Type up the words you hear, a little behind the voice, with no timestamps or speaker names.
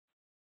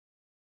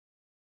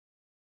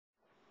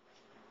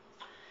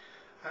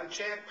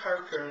Jack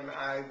Parker and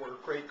I were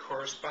great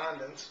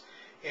correspondents,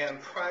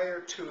 and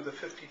prior to the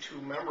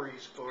 52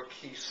 Memories book,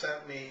 he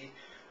sent me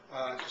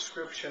a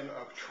description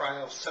of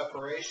trial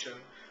separation,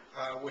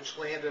 which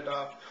landed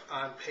up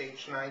on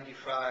page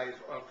 95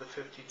 of the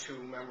 52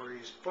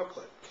 Memories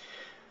booklet.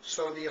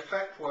 So the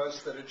effect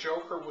was that a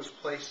joker was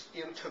placed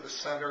into the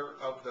center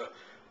of the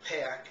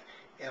pack,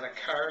 and a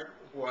card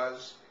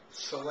was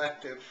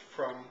selected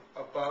from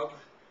above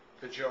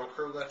the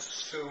joker. Let's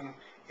assume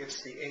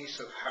it's the ace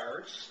of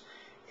hearts.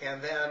 And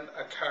then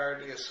a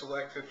card is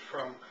selected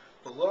from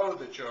below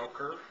the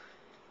joker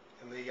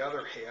in the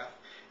other half,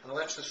 and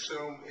let's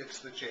assume it's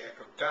the jack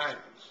of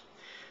diamonds.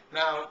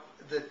 Now,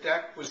 the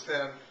deck was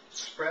then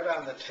spread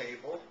on the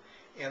table,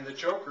 and the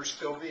joker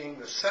still being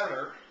the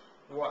center.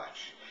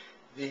 Watch.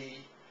 The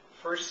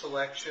first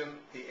selection,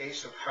 the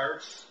ace of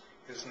hearts,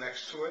 is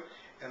next to it,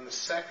 and the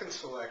second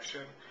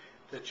selection,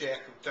 the jack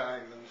of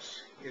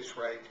diamonds, is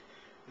right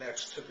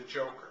next to the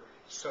joker.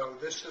 So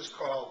this is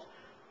called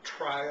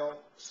trial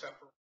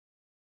separation.